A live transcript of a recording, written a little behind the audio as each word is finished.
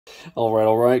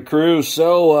All right, crew.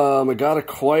 So I got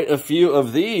quite a few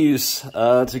of these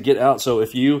to get out. So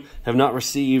if you have not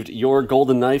received your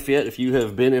golden knife yet, if you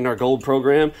have been in our gold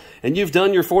program and you've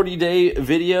done your 40-day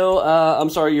video,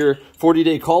 your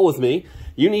 40-day call with me,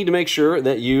 you need to make sure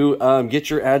that you get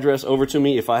your address over to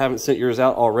me if I haven't sent yours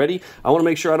out already. I want to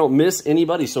make sure I don't miss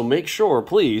anybody. So make sure,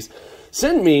 please,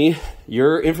 send me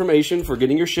your information for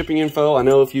getting your shipping info. I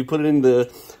know if you put it in the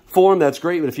form, that's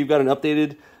great. But if you've got an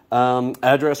updated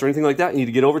address or anything like that, you need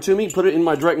to get over to me. Put it in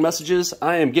my direct messages.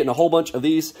 I am getting a whole bunch of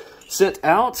these sent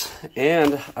out,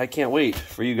 and I can't wait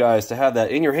for you guys to have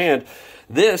that in your hand.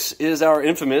 This is our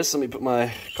infamous, let me put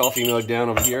my coffee mug down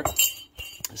over here.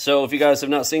 So if you guys have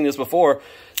not seen this before,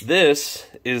 this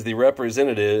is the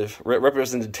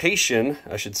representation,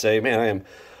 I should say. Man,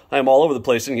 I am all over the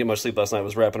place. Didn't get much sleep last night. I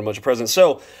was wrapping a bunch of presents.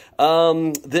 So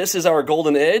this is our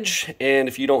golden edge. And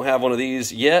if you don't have one of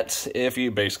these yet,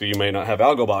 you may not have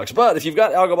ALGOBOX. But if you've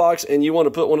got ALGOBOX and you want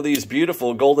to put one of these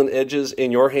beautiful golden edges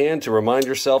in your hand to remind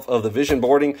yourself of the vision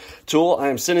boarding tool, I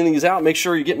am sending these out. Make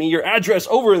sure you get me your address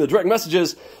over in the direct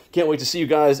messages. Can't wait to see you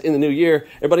guys in the new year.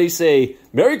 Everybody say,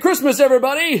 Merry Christmas,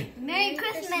 everybody! Merry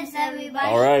Christmas, everybody!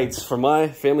 All right, from my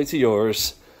family to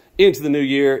yours, into the new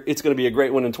year. It's going to be a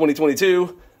great one in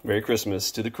 2022. Merry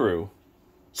Christmas to the crew.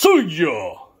 See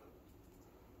ya!